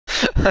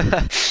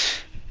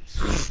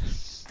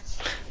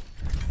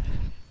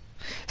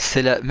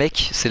C'est la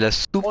mec, c'est la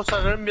soupe. Oh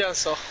ça j'aime bien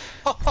ça.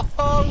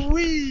 Ah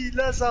oui,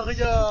 la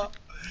Zarya.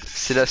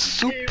 C'est la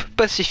soupe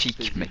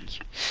pacifique,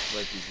 mec.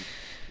 Ouais, easy.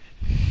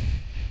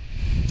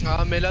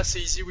 Ah mais là c'est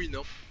easy win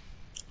hein.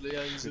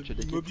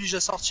 Ils m'obligent à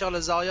sortir la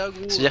Zarya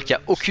gros. C'est-à-dire qu'il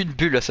n'y a aucune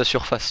bulle à sa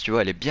surface, tu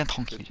vois, elle est bien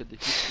tranquille.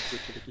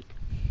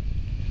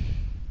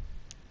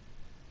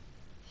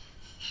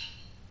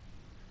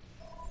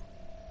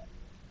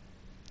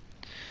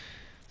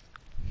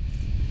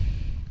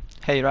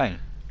 Hey Ryan.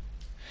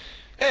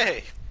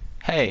 Hey!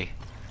 Hey.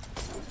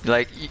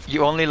 Like,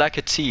 you only like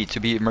a T to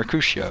be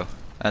Mercutio,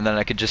 and then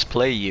I could just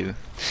play you.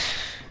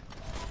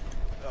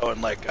 Oh,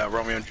 and like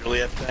Romeo and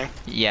Juliet thing?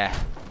 Yeah.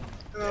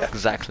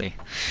 Exactly.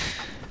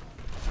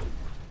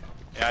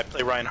 Yeah, I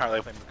play Ryan Hartley,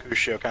 I play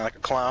Mercutio, kinda like a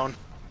clown.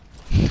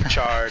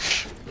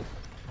 Charge.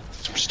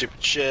 Some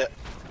stupid shit.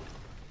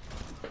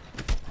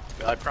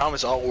 But I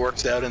promise all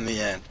works out in the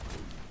end.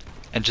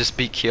 And just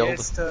be killed.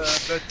 Yes,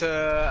 but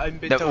I'm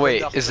better. No,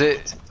 wait, is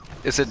it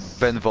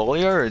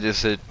Benvolio or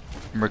is it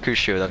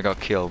Mercutio that got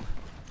killed?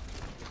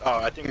 Oh,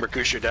 I think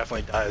Mercutio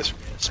definitely dies for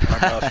being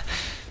smart enough.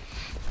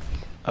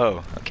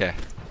 Oh, okay.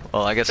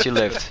 Well, I guess you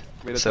lived,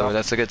 so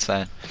that's a good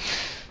sign.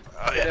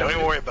 Oh yeah, don't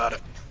even worry about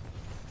it.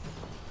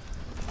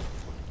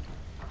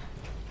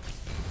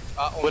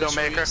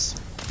 Widowmaker.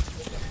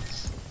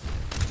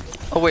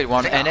 Oh wait, we're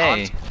on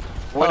NA.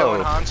 Widow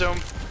and Oh, Hanzo,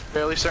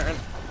 fairly certain.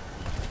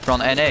 we're on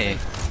NA.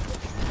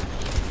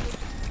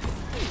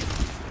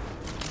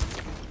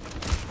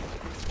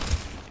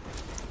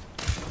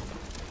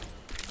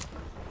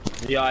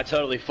 Yeah, I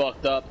totally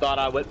fucked up. Thought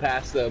I went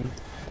past them.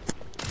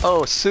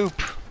 Oh,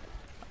 soup.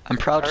 I'm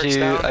proud Eric's to.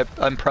 down.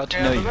 I'm proud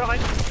to know you.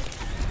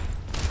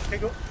 Okay,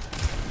 go.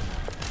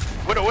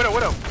 Widow. Widow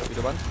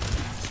one.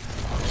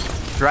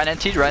 Ryan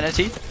NT, Ryan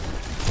NT.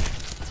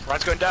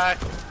 Ryan's gonna die.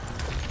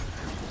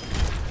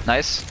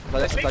 Nice.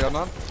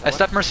 Diagonal. I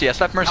slapped Mercy. I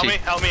slapped Mercy.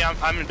 Help me,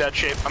 I'm in bad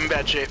shape. I'm in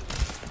bad shape.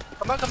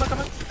 Come on.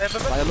 Diagonal.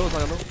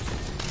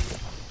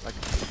 Like,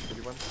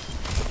 everyone.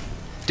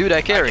 Dude,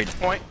 I carried.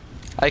 Point.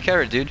 I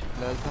carried, dude.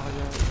 La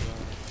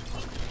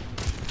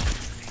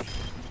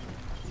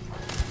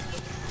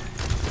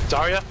Zarya.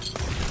 Zarya?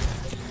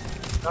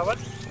 Ah what?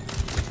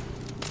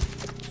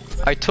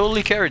 I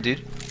totally carried,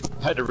 dude.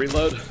 I had to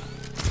reload.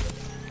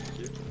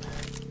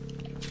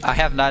 I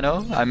have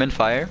nano. I'm in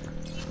fire.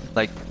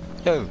 Like,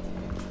 yo.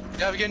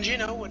 You have Genji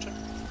now, watch out.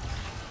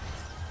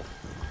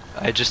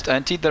 I just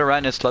antied the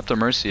Ryan and slapped a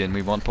Mercy and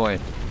we 1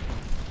 point.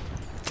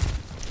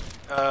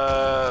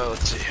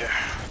 Let's see here.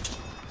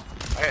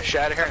 I got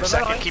shatter here in a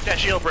second. Keep that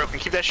shield broken.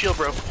 Keep that shield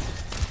broken.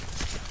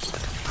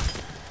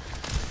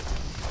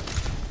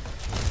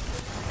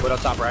 Widow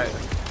top right.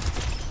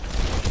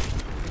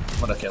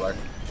 What a killer.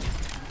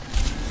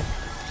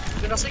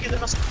 Get the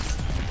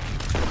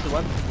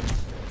One.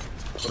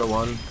 Widow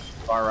one.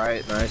 Far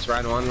right. Nice.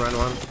 Ryan one.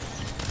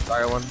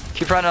 Zarya one.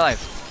 Keep Ryan alive.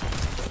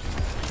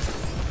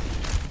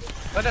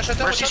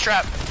 Mercy's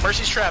trap,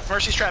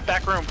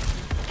 back room.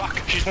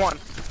 Fuck, she's one.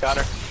 Got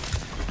her.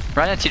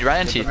 Ryan antied,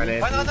 Ryan antied. No.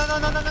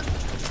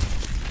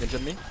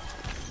 Mention me.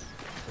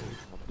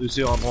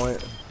 Lucio on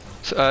point.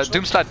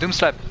 Doom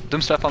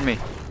slap on me.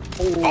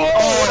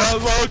 Oh,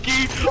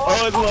 unlucky!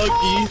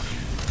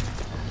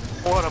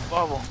 What a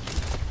bubble.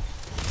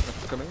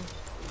 Coming.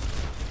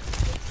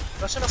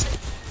 Merci.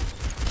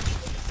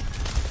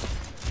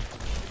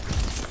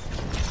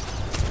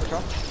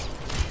 Oh,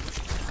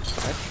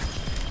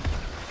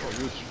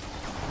 huge.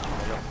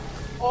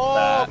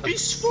 Oh,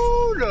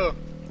 peaceful!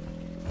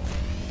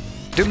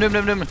 Doom.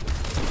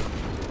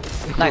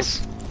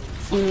 Nice.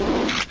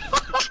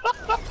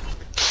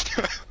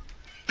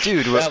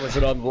 Dude, That was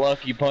an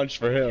unlucky punch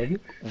for him.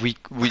 we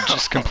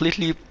just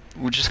completely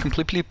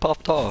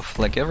popped off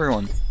like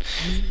everyone.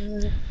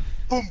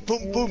 Boom.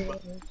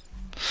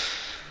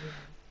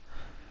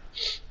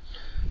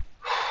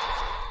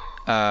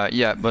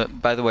 Yeah, but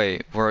by the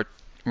way, we're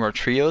a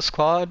trio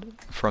squad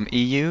from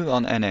EU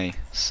on NA,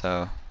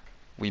 so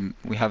we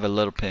have a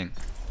little ping,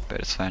 but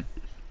it's fine.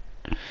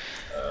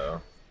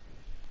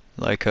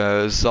 Like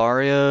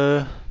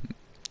Zarya,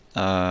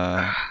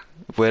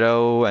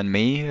 Widow, and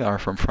me are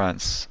from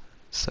France,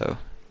 so.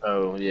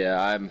 Oh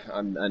yeah, I'm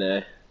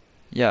NA.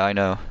 Yeah, I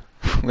know.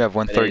 We have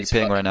 130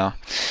 ping right now.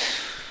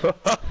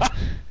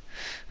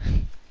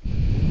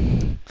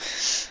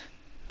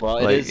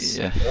 Well, Like, it is.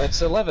 yeah.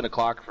 It's 11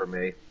 o'clock for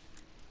me.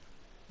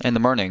 In the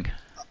morning.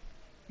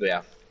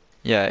 Yeah.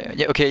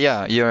 Yeah. Okay.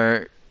 Yeah.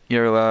 You're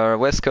a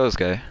West Coast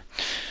guy.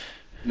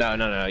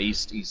 No.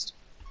 East.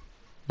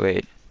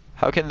 Wait.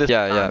 How can this?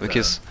 Yeah.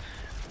 Because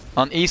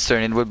on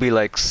Eastern it would be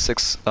like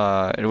 6.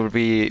 It would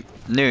be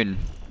noon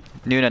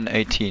and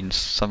 18,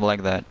 something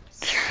like that.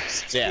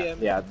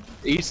 Yeah.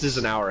 East is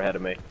an hour ahead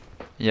of me.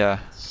 Yeah.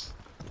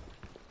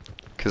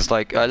 Cause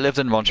like I lived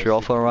in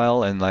Montreal for a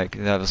while and like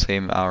they have the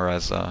same hour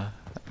as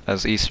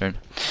Eastern.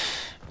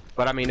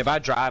 But I mean, if I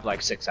drive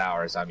like 6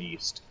 hours, I'm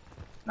east.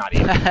 Not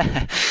even.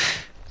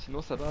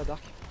 Sinon ça va,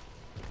 Dark?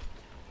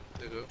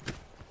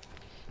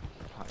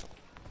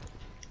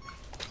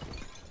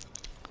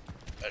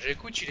 Bah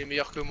j'écoute, il est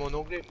meilleur que moi en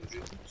anglais, mais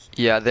j'écoute.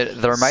 Yeah,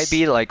 there might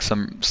be like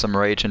some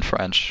rage in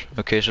French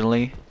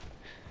occasionally.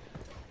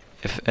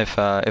 If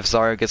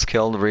Zarya gets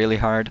killed really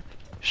hard,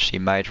 she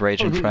might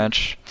rage in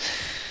French.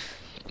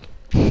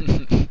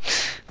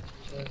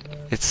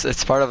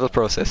 It's part of the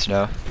process, you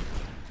know.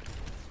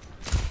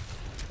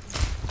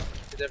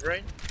 C'est Dev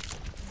Rain?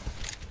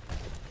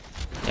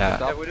 Yeah.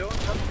 La Widow?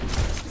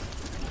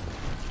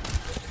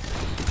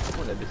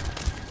 Oh la bête.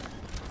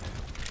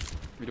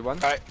 Mid one.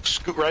 Alright,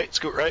 scoot right,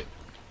 scoot right.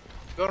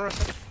 Go on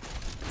Russell.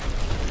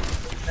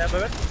 Yeah,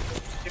 bubble.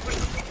 Get push.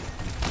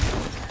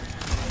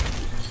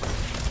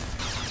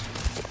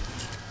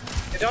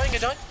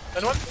 Get down.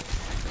 Run one.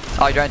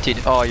 Oh, you're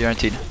antied. Oh, you're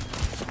antied.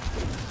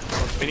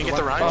 We didn't get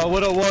the Ryan. Oh,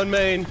 Widow 1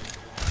 main.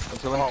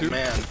 Oh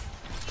man.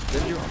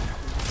 Then you.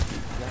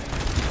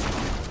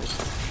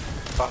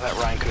 Thought that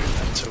Ryan could have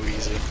been so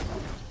easy.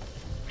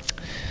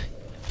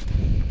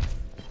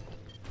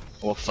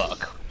 Well,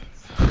 fuck.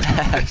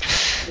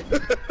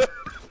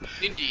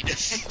 Indeed.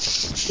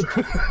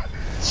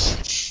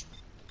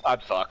 I'm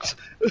fucked.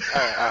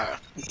 Alright.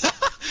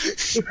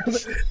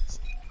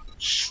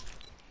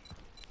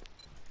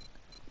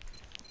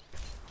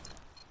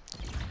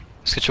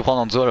 Est-ce que tu prends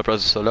Nanzo à la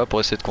place de Sola pour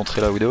essayer de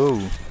contrer la Widow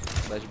ou...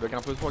 Bah je bug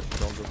un peu trop avec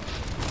dans le dos.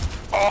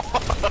 Oh,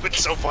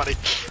 it's so funny.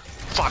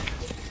 Fuck.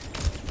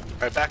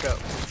 Alright, back up.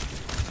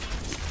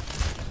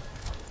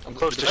 I'm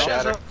close to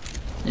shatter.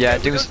 Yeah,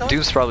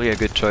 Doom's probably a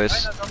good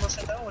choice.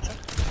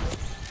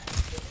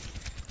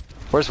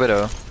 Where's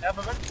Widow? Yeah,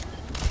 bubble.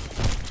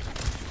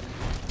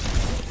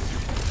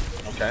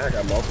 Okay, I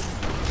got multiple.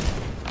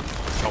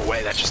 No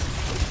way, that just.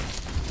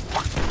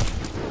 Fuck.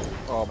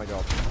 Oh my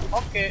god.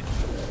 Okay.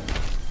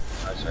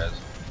 Nice res.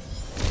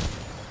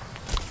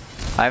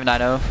 I have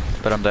 9-0,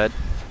 but I'm dead.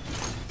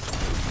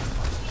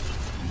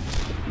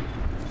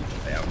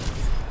 Damn.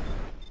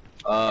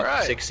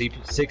 Alright. 6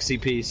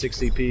 CP, 6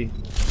 CP.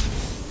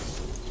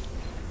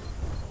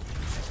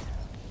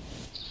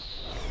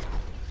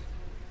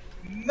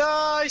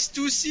 Nice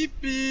 2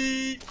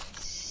 CP.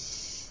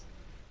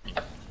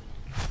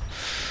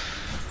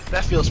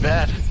 That feels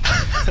bad.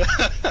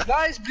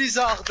 Nice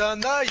Blizzard,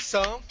 nice,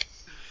 huh?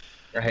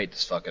 I hate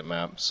this fucking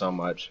map so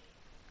much.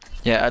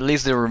 Yeah, at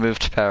least they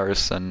removed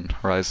Paris and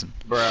Horizon.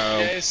 Bro,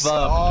 Yes.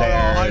 fuck Oh,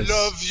 Paris. I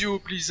love you,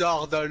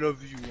 Blizzard. I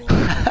love you.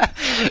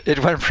 It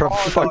went from Oh,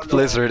 fuck no.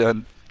 Blizzard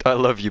and I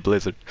love you,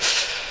 Blizzard.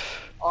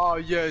 Oh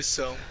yes.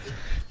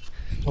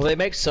 Well, they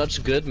make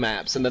such good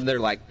maps, and then they're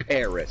like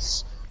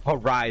Paris,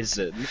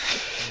 Horizon.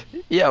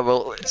 Yeah,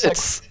 well, it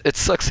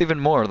sucks even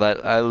more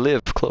that I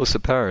live close to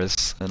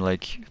Paris, and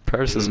like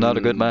Paris is not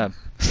a good map.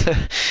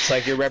 It's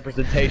like your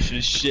representation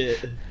is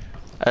shit.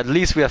 At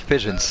least we have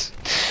pigeons.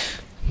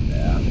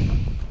 Yeah.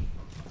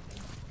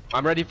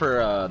 I'm ready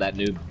for that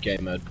new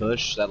game mode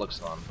push. That looks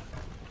fun.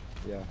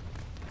 Yeah.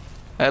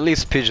 At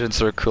least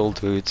pigeons are cool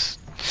dudes.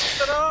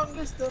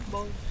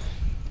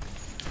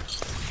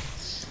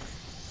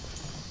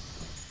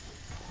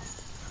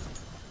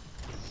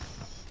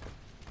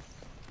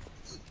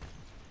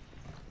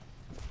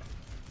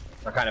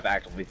 I kind of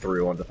actively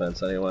threw on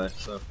defense anyway,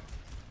 so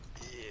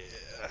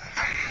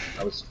Yeah.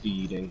 I was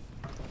feeding.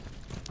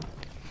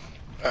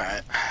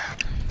 Alright.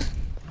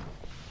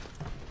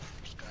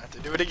 Just gonna have to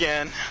do it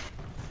again.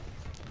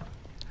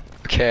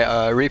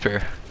 Okay,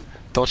 Reaper,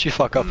 don't you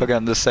fuck up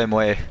again the same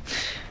way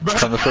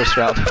from the first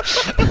round.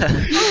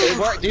 It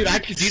worked, dude.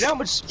 Do you know how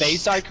much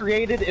space I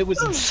created? It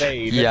was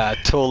insane. Yeah,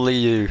 totally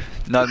you.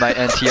 Not my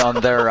NT on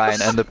there,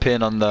 Ryan, and the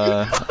pin on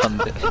the...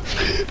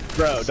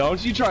 Bro,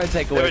 don't you try and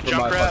take away Have a from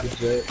my jump fucking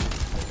shit.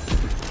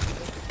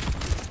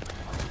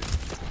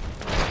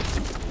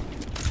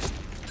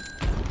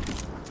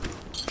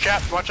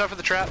 Trap, watch out for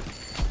the trap.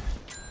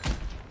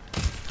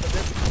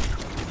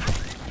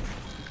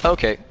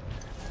 Okay.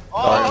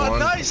 Oh,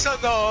 nice,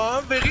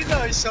 no, very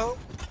nice, huh?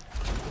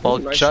 Well,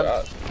 Nice Junk,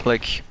 shot.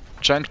 like,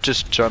 Junk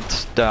just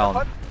jumped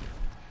down.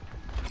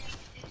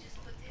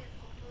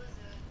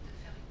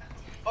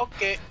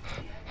 Ok.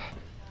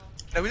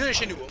 La Widow est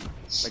chez nous. Hein.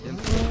 Again.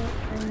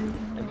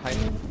 I'm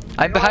behind.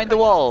 I'm behind the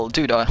wall,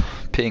 dude.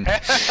 Ping.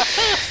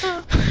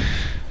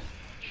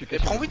 Je suis Mais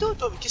prends Widow,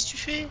 toi, mais qu'est-ce que tu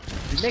fais?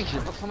 Mais mec, j'ai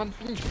pas 120 de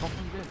ping, je suis pas en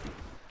train de gagner.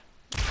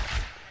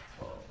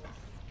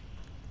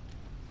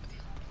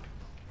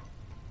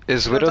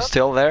 Is Widow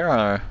still there,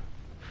 or?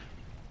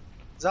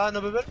 Zara,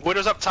 no bubble?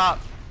 Widow's up top.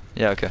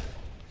 Yeah, okay.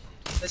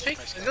 Let's pick,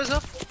 let's go,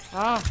 Zara.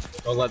 Ah.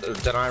 Oh, let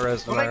deny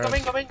res. Come in, come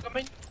in, come in, come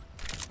in.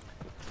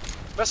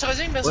 Mercy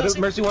Rising, Mercy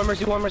Rising. Mercy one,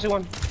 mercy one, mercy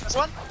one. Last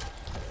one.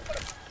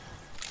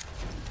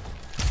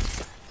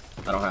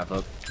 I don't have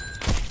hook.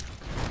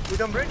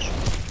 Widow bridge.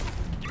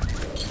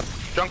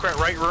 Junkrat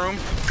right room.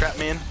 Trap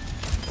me in.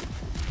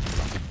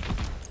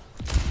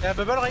 Yeah,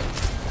 bubble right.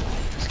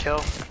 Nice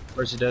kill.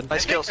 Mercy dead.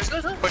 Nice kills. Let's go,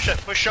 Zara. Push it.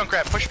 Push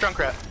Junkrat. Push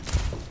Junkrat.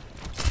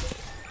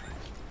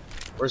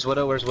 Where's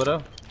Widow? Where's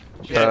Widow?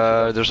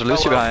 There's a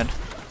Lucy behind.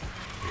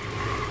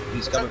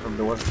 He's coming from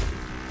door.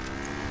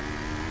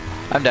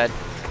 I'm dead.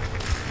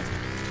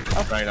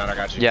 99, I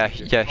got you. Yeah,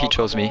 yeah, he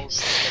chose me.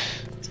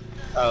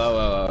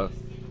 Oh.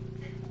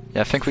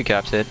 Yeah, I think we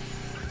capped it.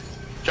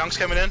 Junk's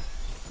coming in.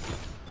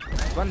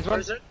 One. Where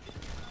is it?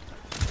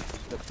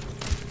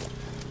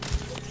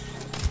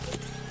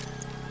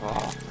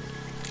 Oh.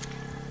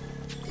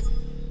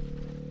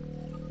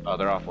 Oh,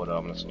 they're off Widow.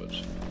 I'm gonna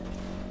switch.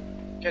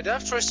 Okay, they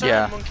have Tracer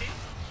Yeah. and Monkey.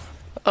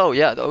 Oh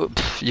yeah,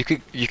 you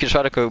could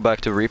try to go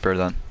back to Reaper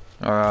then,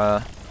 or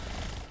I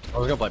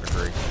was gonna play for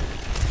free.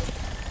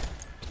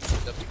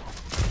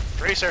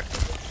 Tracer.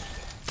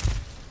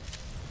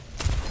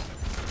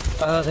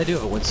 They do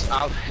have a Winston.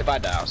 If I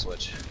die, I'll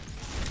switch.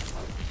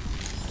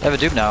 I have a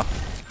Doom now.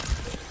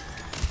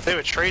 They have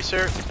a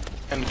Tracer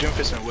and a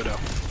Doomfist and a Widow.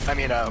 I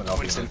mean,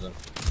 Winston.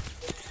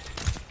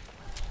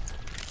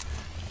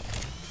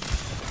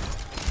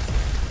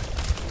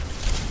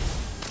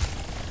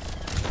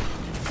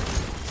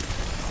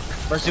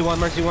 Mercy one.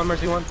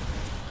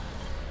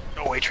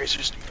 No way,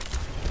 Tracer's.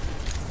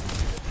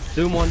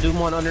 Doom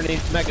one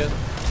underneath Mega.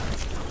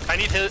 I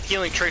need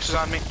healing. Tracer's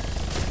on me.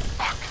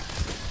 Fuck.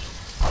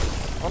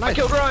 Oh, nice. I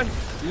killed Ryan!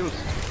 Heals.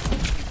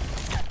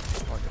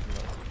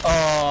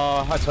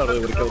 Oh, I totally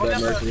would've killed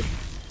that Mercy.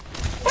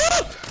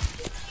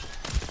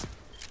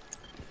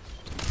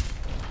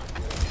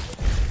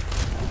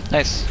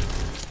 Nice.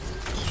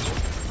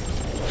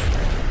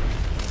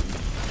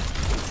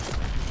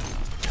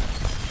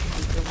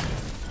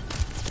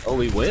 Oh,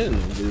 we win.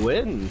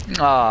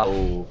 Ah,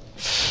 Oh.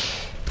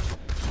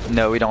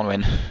 no, we don't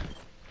win.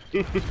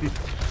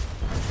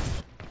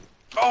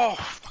 Oh,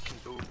 fucking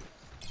boo.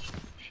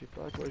 Je sais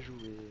pas à quoi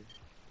jouer.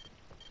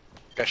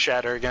 Got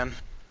Shatter again.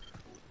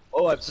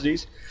 Oh,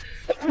 Absidies.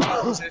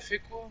 Vous avez fait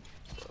quoi?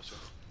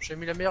 J'ai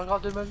mis la meilleure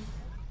grade de ma vie.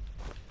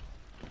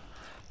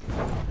 Je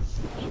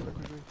sais pas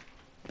quoi jouer.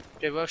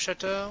 Okay, we have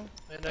Shatter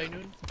and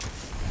Ainun.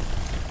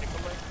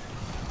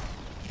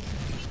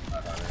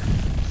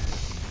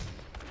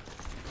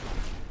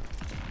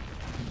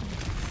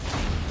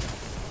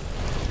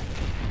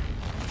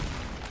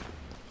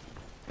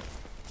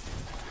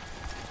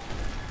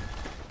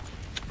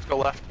 Let's go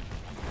left.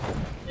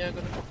 Yeah,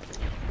 gonna.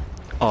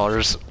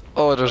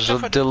 There's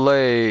a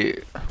delay.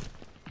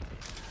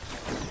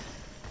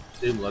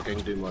 Doom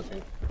looking.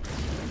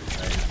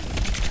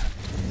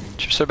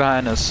 Tracer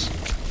behind us.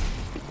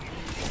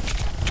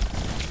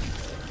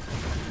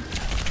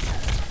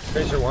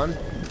 Tracer one.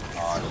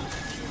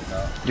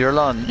 You're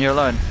alone.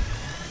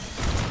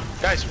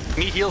 Guys,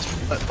 need heals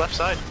left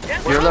side.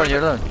 You're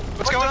alone.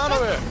 What's going on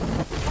over there?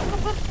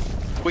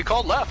 We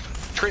called left.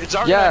 It's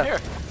already Yeah. right here.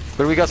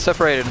 But we got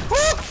separated.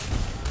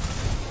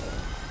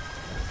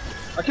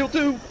 I killed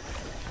two.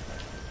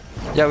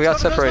 Yeah, we got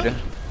separated.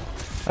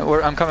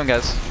 I'm coming,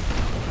 guys.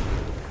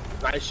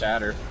 Nice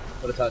shatter.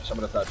 I'm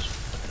gonna touch.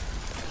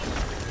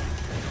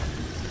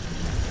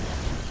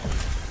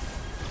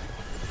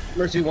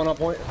 Mercy one on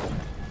point.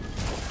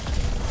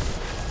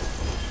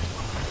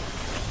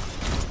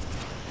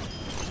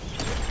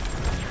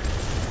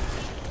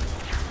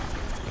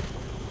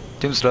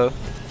 Doom's low.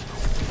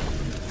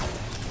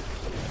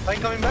 Are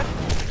you coming back?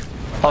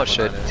 Oh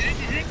shit.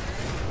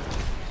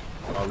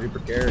 Oh, Reaper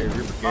carry.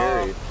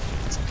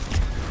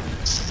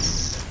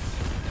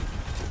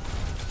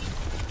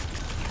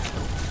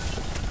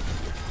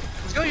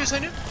 Let's go, use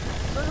Ainun.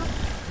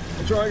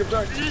 I'm trying.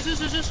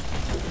 Just.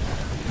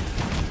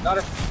 Got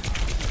her.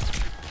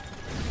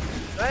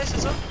 Nice,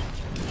 c'est ça.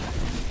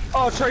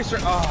 Oh, Tracer.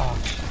 Oh.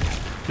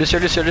 Lucio.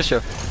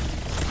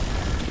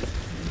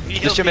 Need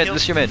heals, Lucio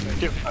need mid.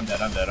 heals. I'm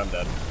dead. I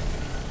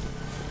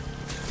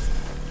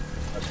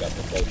just got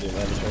the full Doom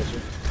and the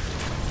Tracer.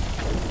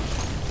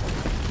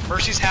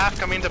 Mercy's half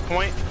coming to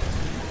point.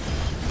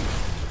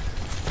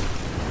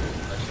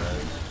 That's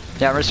right.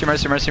 Yeah, Mercy.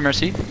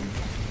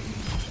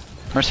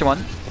 Mercy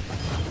one.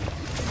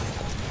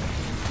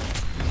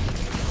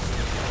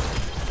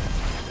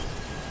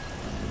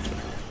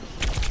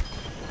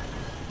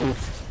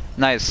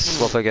 Nice.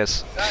 Well played,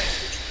 guys.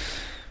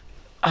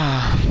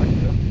 Ah.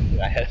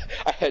 I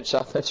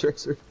headshot that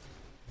Tracer.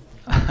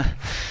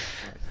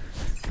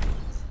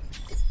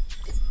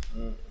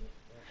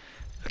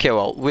 Okay,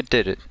 well, we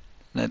did it.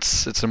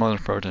 It's the most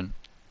important.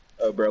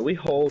 Oh, bro, we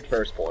hold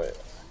first point.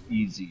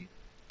 Easy.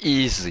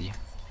 Easy.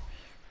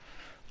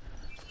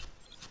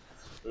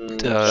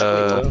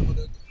 I'll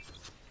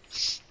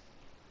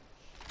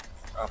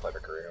play for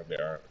Korea. I'll be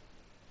alright.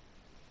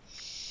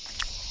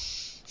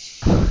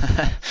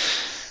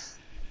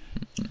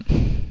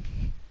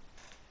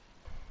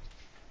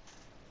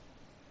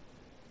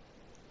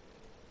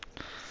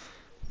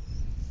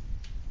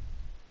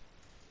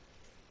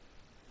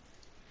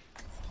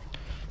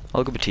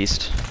 I'll go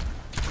Batiste.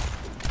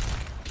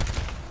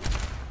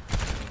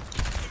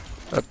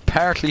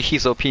 Apparently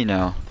he's OP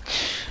now.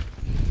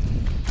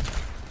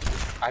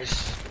 I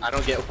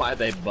don't get why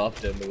they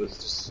buffed him. It was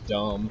just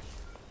dumb.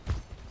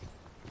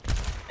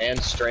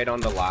 And straight on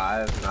the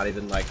live, not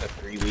even like a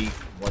 3-week,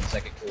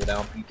 1-second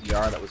cooldown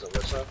PTR that was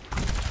Alyssa.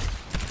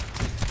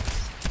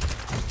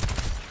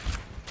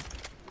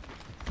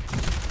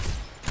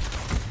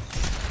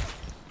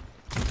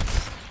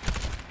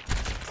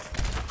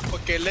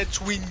 Okay, let's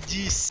win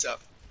this.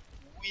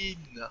 Win.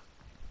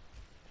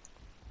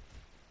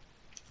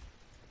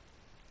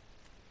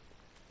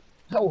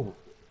 Oh.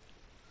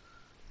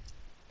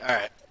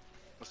 Alright.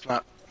 Let's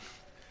not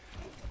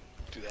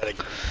do that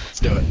again. Let's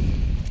do it.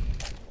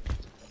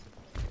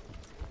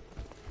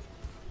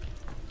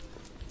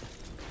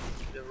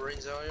 You have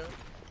range area.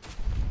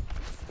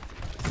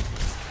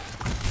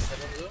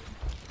 Alonso.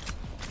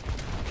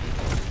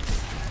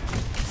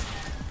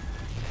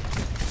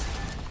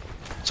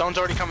 Someone's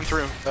already coming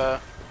through.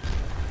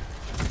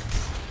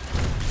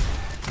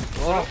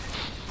 Oh,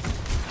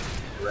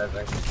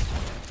 Rezzing.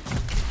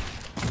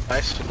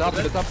 Nice. the top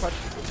patch.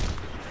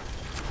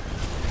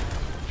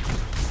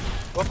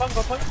 Go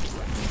point.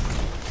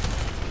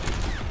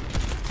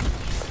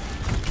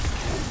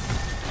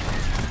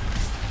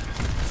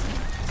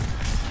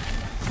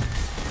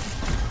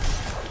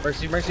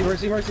 Mercy.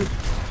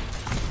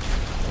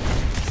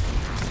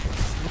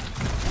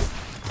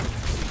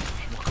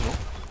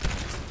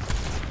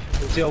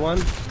 Lucio 1.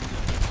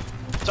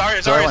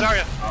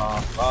 Zarya.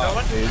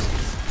 Oh, dude.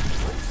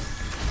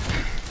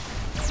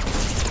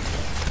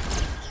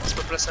 On se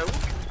replace à où?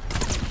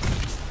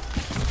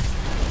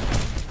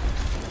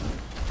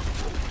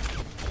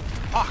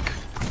 Fuck.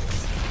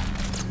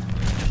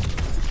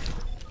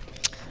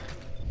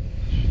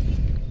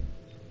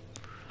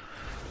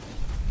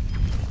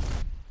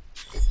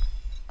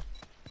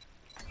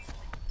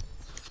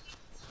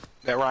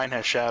 That Ryan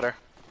has shatter.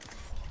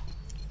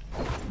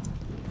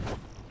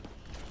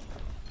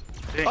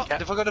 Oh,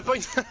 they forgot the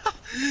point! I'm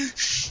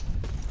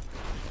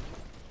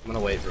gonna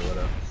wait for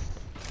Widow.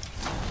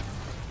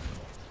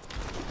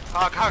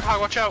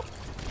 Hog, watch out!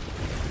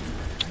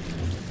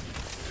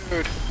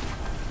 Dude.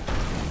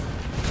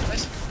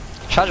 Nice.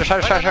 Shatter.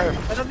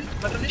 I don't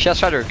need. She has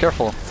shatter,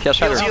 careful. She has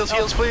shatter.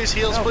 Heals, please.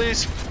 Heals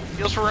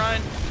for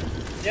Ryan.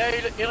 Yeah,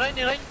 il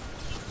reign.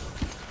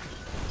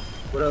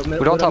 Widow,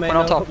 Widow on top, Widow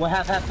on top. Well,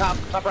 half,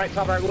 top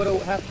right, Widow,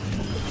 half.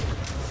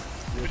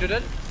 We did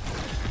it?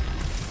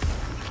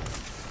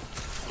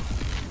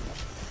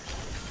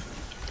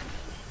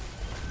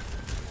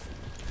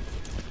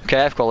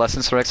 Okay, I've got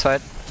lessons right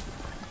side.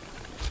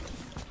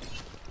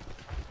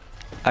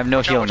 I have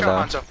no healing Watch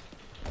out, though.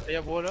 Hanzo. I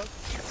have water.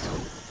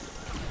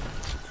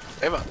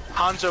 They have a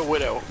Hanzo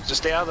Widow. Just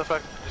stay out of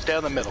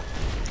the middle.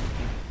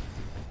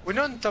 We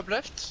know on top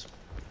left.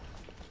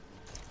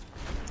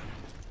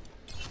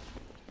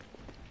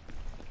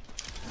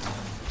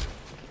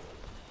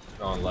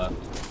 On left.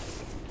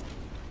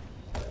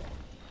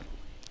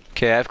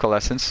 Okay, I have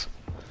coalescence.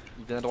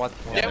 Il vient à droite.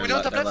 Yeah, we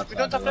don't top left.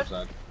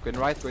 Going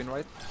right.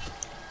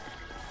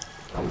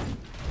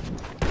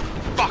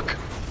 Fuck!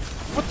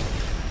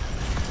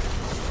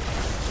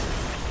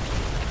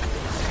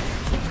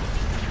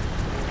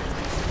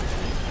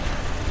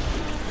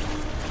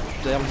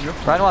 Derrière le mur.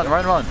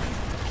 Ryan one.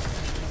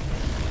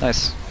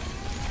 Nice.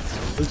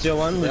 Lucio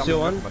 1. Moi, j'ai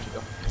peur.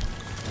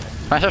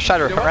 Ryan has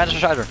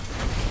shatter.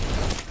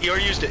 He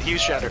already used it. He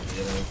used shatter.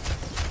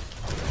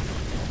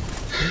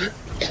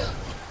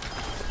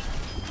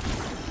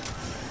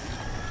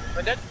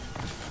 We're dead.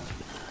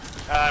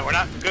 We're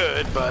not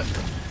good, but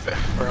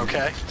we're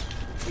okay.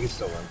 You can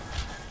still win.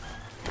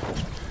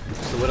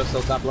 Is the Widow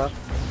still top left?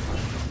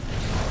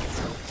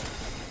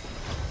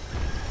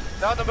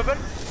 Down the bubble.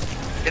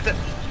 Get that.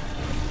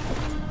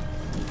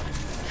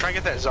 Try and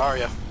get that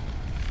Zarya.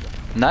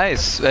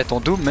 Nice. Eh,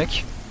 ton double,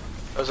 mec.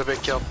 That was a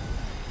big kill.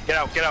 Get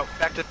out.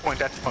 Back to the point.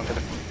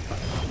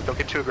 Don't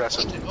get too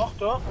aggressive. T'es mort,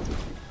 toi?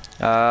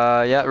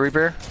 Yeah,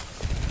 Reaper.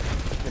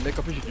 Les mecs,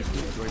 en plus, j'ai du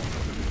flip.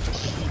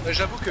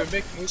 J'avoue que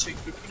mec, moi aussi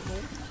avec le plus gros.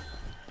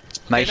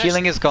 My Okay,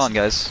 healing nice. is gone,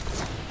 guys.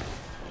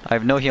 I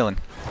have no healing.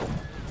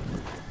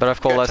 But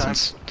I've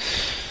coalescence.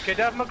 Okay,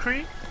 they have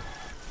McCree.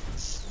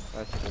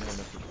 Ouais, c'est bon,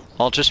 merci.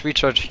 I'll just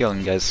recharge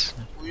healing, guys.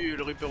 Oui,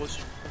 le Reaper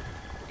aussi.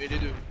 Et les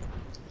deux.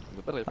 On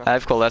veut pas de repair. I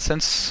have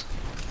coalescence.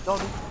 Non,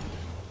 non.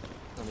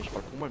 Non, mais je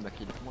parle pour moi, le mec,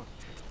 il est pour moi.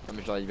 Non,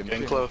 mais genre, il va me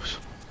Getting tuer. close.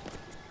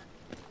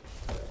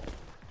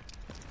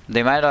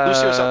 They might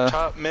Lucio's up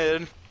top,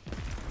 mid.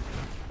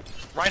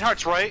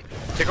 Reinhardt's right.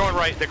 They're going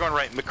right.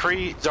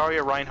 McCree,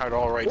 Zarya, Reinhardt,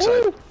 all right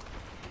side.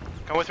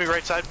 Come with me,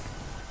 right side.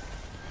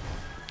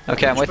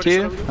 Okay, I'm with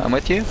you.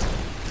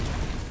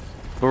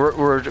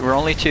 We're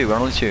only two.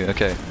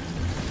 Okay.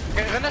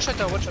 Okay, Rena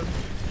Shatter, watch out.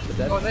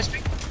 Oh, nice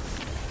pick.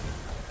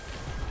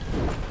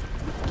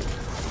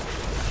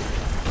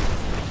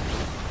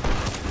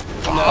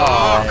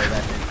 Fuck.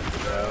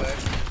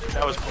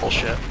 That was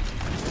bullshit.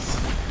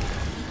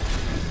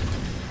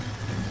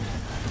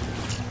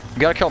 We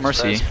gotta kill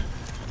Mercy.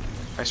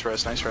 Nice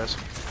res.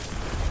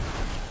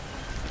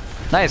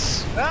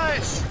 Nice.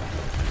 Nice!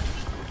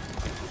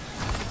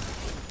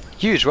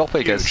 Huge. Well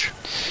played, guys.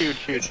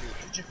 Huge.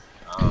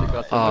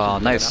 Oh,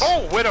 nice.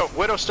 Oh,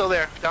 Widow's still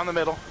there, down the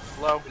middle,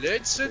 low.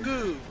 Let's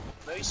go!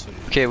 Nice.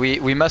 Okay,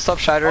 we messed up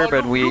Shatter, Oh,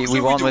 but no, we look, so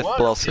won we with do what?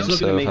 Blossom,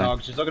 She's looking at me, so.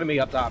 Hog. She's looking at me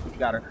up top. You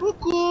got her.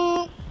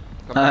 Coucou!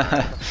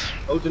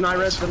 Oh, deny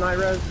res. Get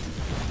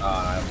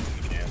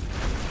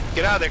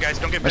out of there, guys.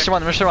 Don't get picked.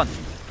 Mr. One.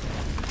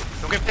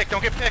 Don't get picked.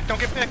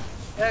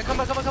 Yeah, come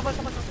back.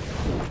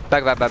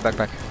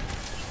 Back.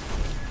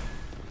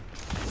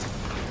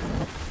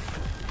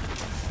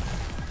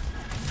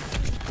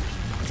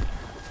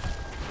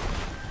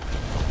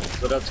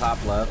 Split up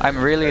top left. I'm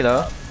really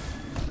low.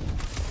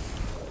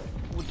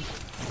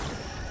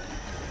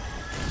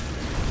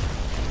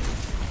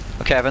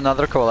 Okay, I have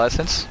another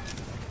coalescence.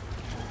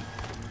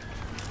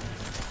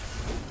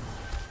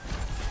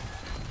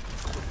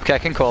 Okay, I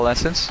can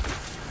coalescence.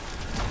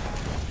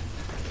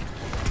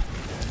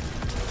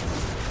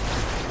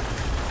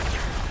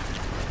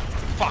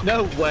 Fuck.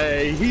 No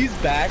way, he's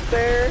back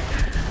there?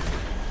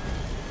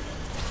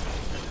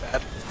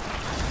 Bad.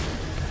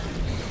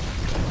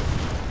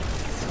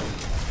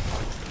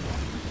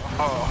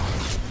 Oh.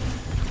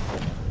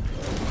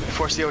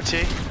 Force the OT,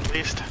 at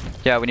least.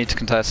 Yeah, we need to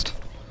contest.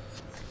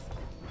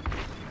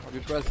 I'll be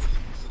pressed.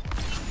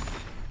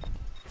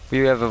 We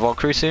have a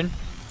Valkyrie soon.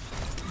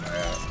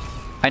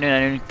 I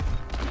know.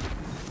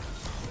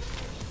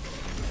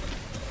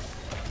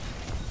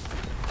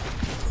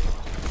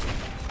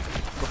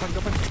 Go find.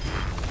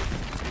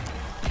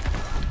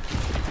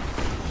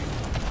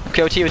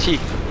 Okay, OT.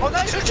 Oh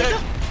nice, okay.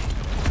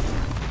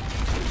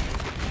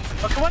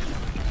 Oh, come on.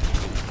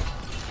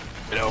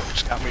 You know,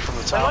 just got me from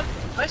the Right top. one.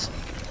 Nice.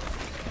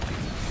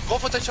 Gros,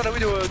 faut être sur la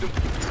window, Doom.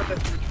 S'il te plaît.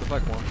 Je peux pas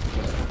avec moi.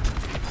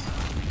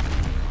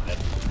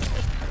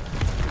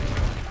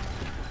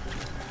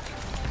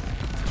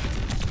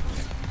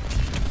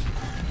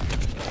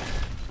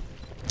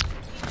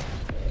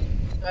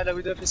 Ah, la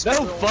window, fait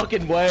No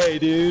fucking way,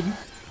 dude.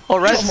 Oh,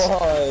 rest.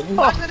 Come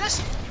on.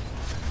 Nice.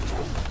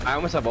 I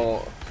almost have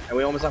ult. And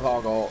we almost have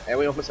all gold. And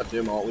we almost have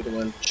Doom ult. We can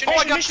win. Oh,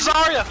 I got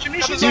Zarya! Got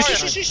the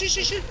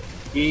Zarya.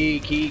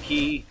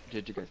 Key.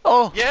 GG guys.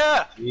 Oh,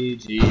 Yeah!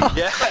 GG.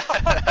 Yeah!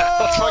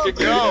 Let's fucking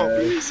go!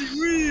 Easy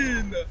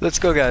win. let's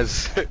go,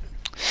 guys.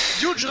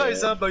 Huge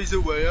raise, hein, by the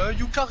way, hein.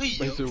 You carry.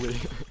 By the way.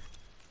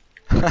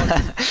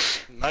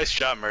 Nice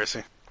shot,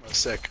 Mercy. That was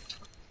sick.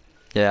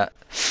 Yeah.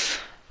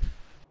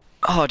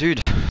 Oh,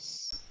 dude.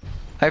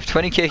 I have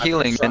 20k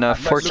healing in a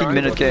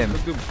 14-minute game.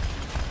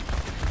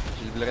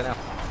 J'ai le renard.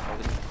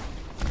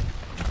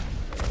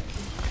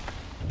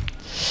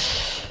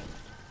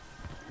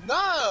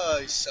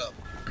 Nice.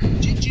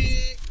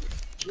 GG.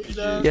 Good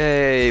luck.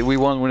 Yay, we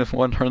won with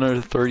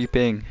 130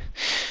 ping.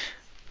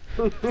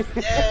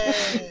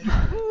 Yay.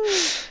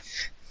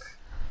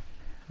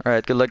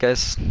 Alright, good luck,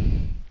 guys.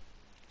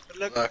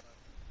 Good luck.